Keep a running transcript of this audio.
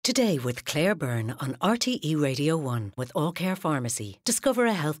Today with Claire Byrne on RTE Radio 1 with All Care Pharmacy. Discover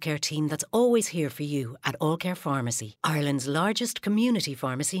a healthcare team that's always here for you at All Care Pharmacy, Ireland's largest community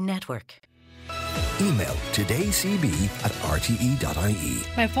pharmacy network. Email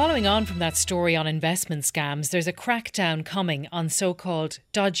todaycb@rte.ie. Now, following on from that story on investment scams, there's a crackdown coming on so-called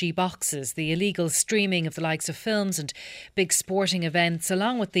dodgy boxes, the illegal streaming of the likes of films and big sporting events.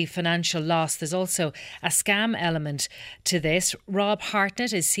 Along with the financial loss, there's also a scam element to this. Rob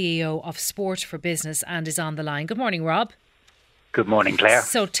Hartnett is CEO of Sport for Business and is on the line. Good morning, Rob. Good morning, Claire.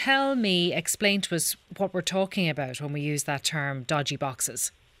 So explain to us what we're talking about when we use that term, dodgy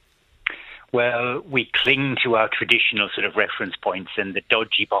boxes. Well, we cling to our traditional sort of reference points, and the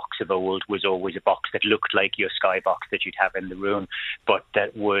dodgy box of old was always a box that looked like your Sky box that you'd have in the room, but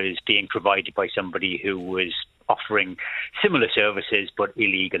that was being provided by somebody who was offering similar services but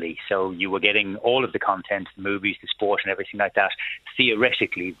illegally. So you were getting all of the content, the movies, the sport and everything like that,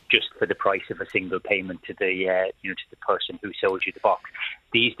 theoretically just for the price of a single payment to the to the person who sold you the box.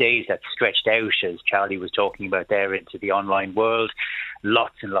 These days that's stretched out, as Charlie was talking about there, into the online world.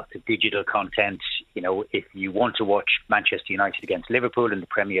 Lots and lots of digital content. You know, if you want to watch Manchester United against Liverpool in the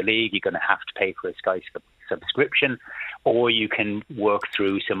Premier League, you're going to have to pay for a Sky subscription, or you can work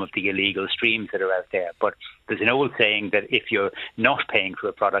through some of the illegal streams that are out there. But there's an old saying that if you're not paying for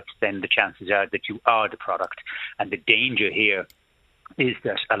a product, then the chances are that you are the product. And the danger here is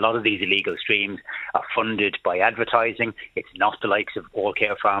that a lot of these illegal streams are funded by advertising. It's not the likes of All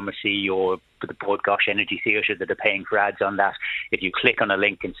Care Pharmacy or the Bord Gáis Energy Theatre that are paying for ads on that. If you click on a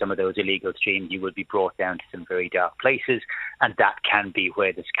link in some of those illegal streams, you will be brought down to some very dark places, and that can be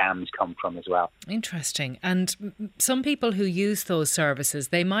where the scams come from as well. Interesting. And some people who use those services,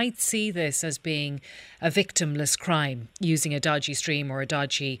 they might see this as being a victimless crime, using a dodgy stream or a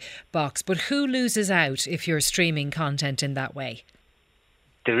dodgy box. But who loses out if you're streaming content in that way?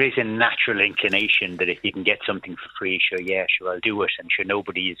 There is a natural inclination that if you can get something for free, sure, I'll do it, and sure,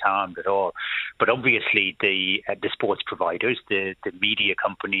 nobody is harmed at all. But obviously the sports providers, the media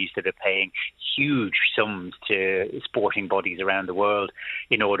companies that are paying huge sums to sporting bodies around the world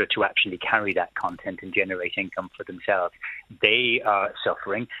in order to actually carry that content and generate income for themselves, they are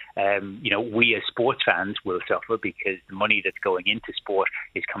suffering. We as sports fans will suffer because the money that's going into sport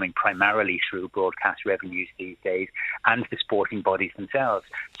is coming primarily through broadcast revenues these days, and the sporting bodies themselves.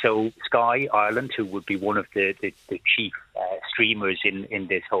 So Sky Ireland, who would be one of the chief streamers in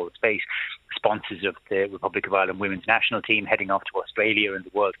this whole space, sponsors of the Republic of Ireland women's national team heading off to Australia in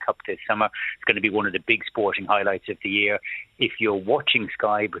the World Cup this summer. It's going to be one of the big sporting highlights of the year. If you're watching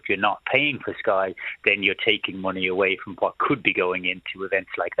Sky but you're not paying for Sky, then you're taking money away from what could be going into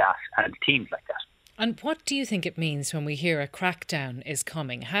events like that and teams like that. And what do you think it means when we hear a crackdown is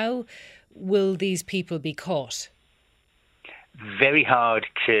coming? How will these people be caught? Very hard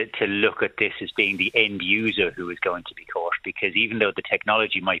to look at this as being the end user who is going to be caught, because even though the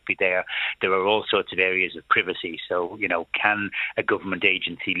technology might be there, there are all sorts of areas of privacy. So, can a government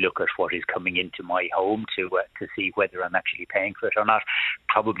agency look at what is coming into my home to see whether I'm actually paying for it or not?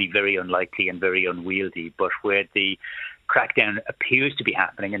 Probably very unlikely and very unwieldy. But where the crackdown appears to be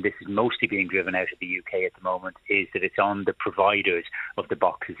happening, and this is mostly being driven out of the UK at the moment, is that it's on the providers of the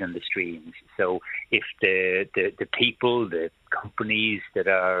boxes and the streams. So if the people, the companies that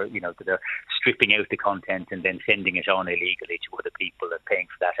are stripping out the content and then sending it on illegally to other people and paying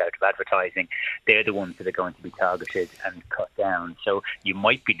for that out of advertising, they're the ones that are going to be targeted and cut down. So you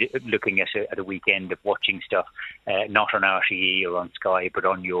might be looking at a weekend of watching stuff not on RTE or on Sky, but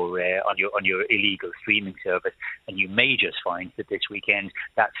on your illegal streaming service, and you may just find that this weekend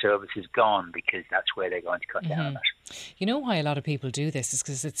that service is gone because that's where they're going to cut down on it. You know why a lot of people do this is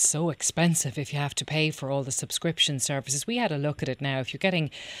because it's so expensive if you have to pay for all the subscription services. We had a look at it now. If you're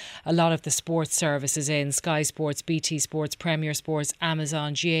getting a lot of the sports services in, Sky Sports, BT Sports, Premier Sports,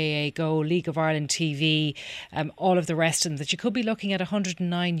 Amazon, GAA Go, League of Ireland TV, all of the rest of them, that you could be looking at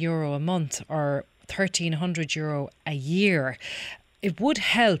 €109 a month or €1,300 a year. It would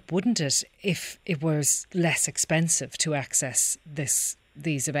help, wouldn't it, if it was less expensive to access these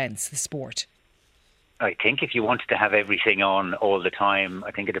events, the sport? I think if you wanted to have everything on all the time, I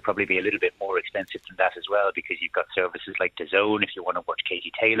think it'd probably be a little bit more expensive than that as well, because you've got services like DAZN if you want to watch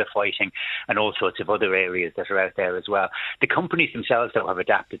Katie Taylor fighting, and all sorts of other areas that are out there as well. The companies themselves, though, have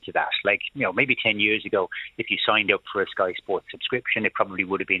adapted to that. Like, maybe 10 years ago, if you signed up for a Sky Sports subscription, it probably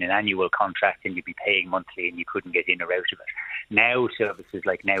would have been an annual contract and you'd be paying monthly and you couldn't get in or out of it. Now, services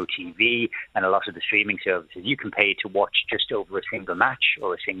like Now TV and a lot of the streaming services, you can pay to watch just over a single match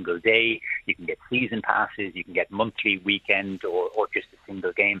or a single day. You can get season passes, you can get monthly, weekend, or just a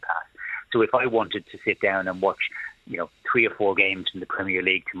single game pass. So if I wanted to sit down and watch 3 or 4 games from the Premier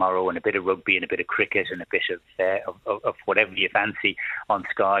League tomorrow, and a bit of rugby and a bit of cricket and a bit of whatever you fancy on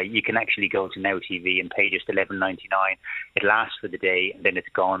Sky, you can actually go to Now TV and pay just $11.99. It lasts for the day, and then it's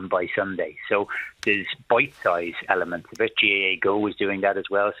gone by Sunday. So there's bite-size elements of it. GAA Go is doing that as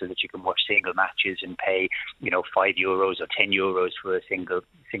well, so that you can watch single matches and pay, €5 or €10 for a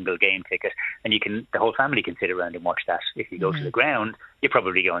single game ticket, and the whole family can sit around and watch that. If you go to the ground, you're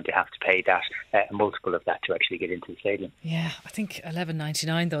probably going to have to pay that a multiple of that to actually get into the stadium. Yeah, I think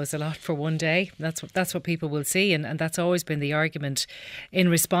 $11.99 though is a lot for one day. That's what people will see, and that's always been the argument in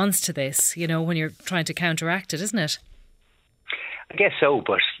response to this. When you're trying to counteract it, isn't it? I guess so,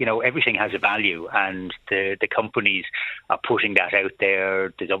 but everything has a value, and the companies are putting that out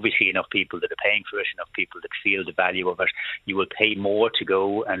there. There's obviously enough people that are paying for it, enough people that feel the value of it. You will pay more to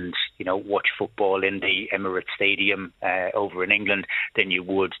go and watch football in the Emirates Stadium over in England than you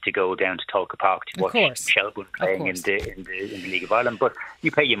would to go down to Tolka Park to watch Shelbourne playing in the League of Ireland. But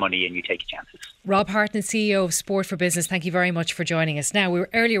you pay your money and you take your chances. Rob Hartnett, CEO of Sport for Business, thank you very much for joining us. Now,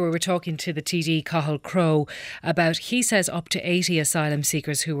 earlier we were talking to the TD Cathal Crowe about, he says, up to 80 asylum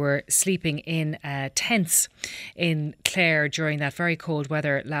seekers who were sleeping in tents in Clare during that very cold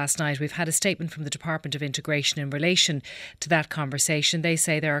weather last night. We've had a statement from the Department of Integration in relation to that conversation. They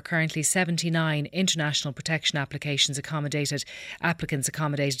say there are currently 79 international protection applicants accommodated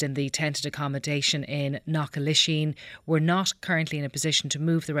in the tented accommodation in Knockalishin. We're not currently in a position to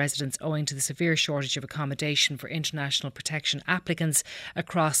move the residents owing to the severe shortage of accommodation for international protection applicants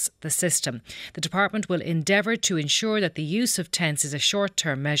across the system. The department will endeavour to ensure that the use of tents is a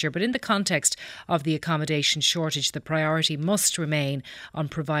short-term measure, but in the context of the accommodation shortage, the priority must remain on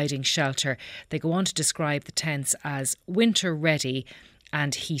providing shelter. They go on to describe the tents as winter ready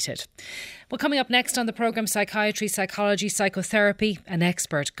and heated. Well, coming up next on the programme, psychiatry, psychology, psychotherapy, an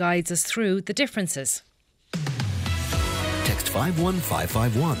expert guides us through the differences. Text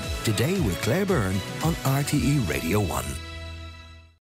 51551 today with Claire Byrne on RTE Radio 1.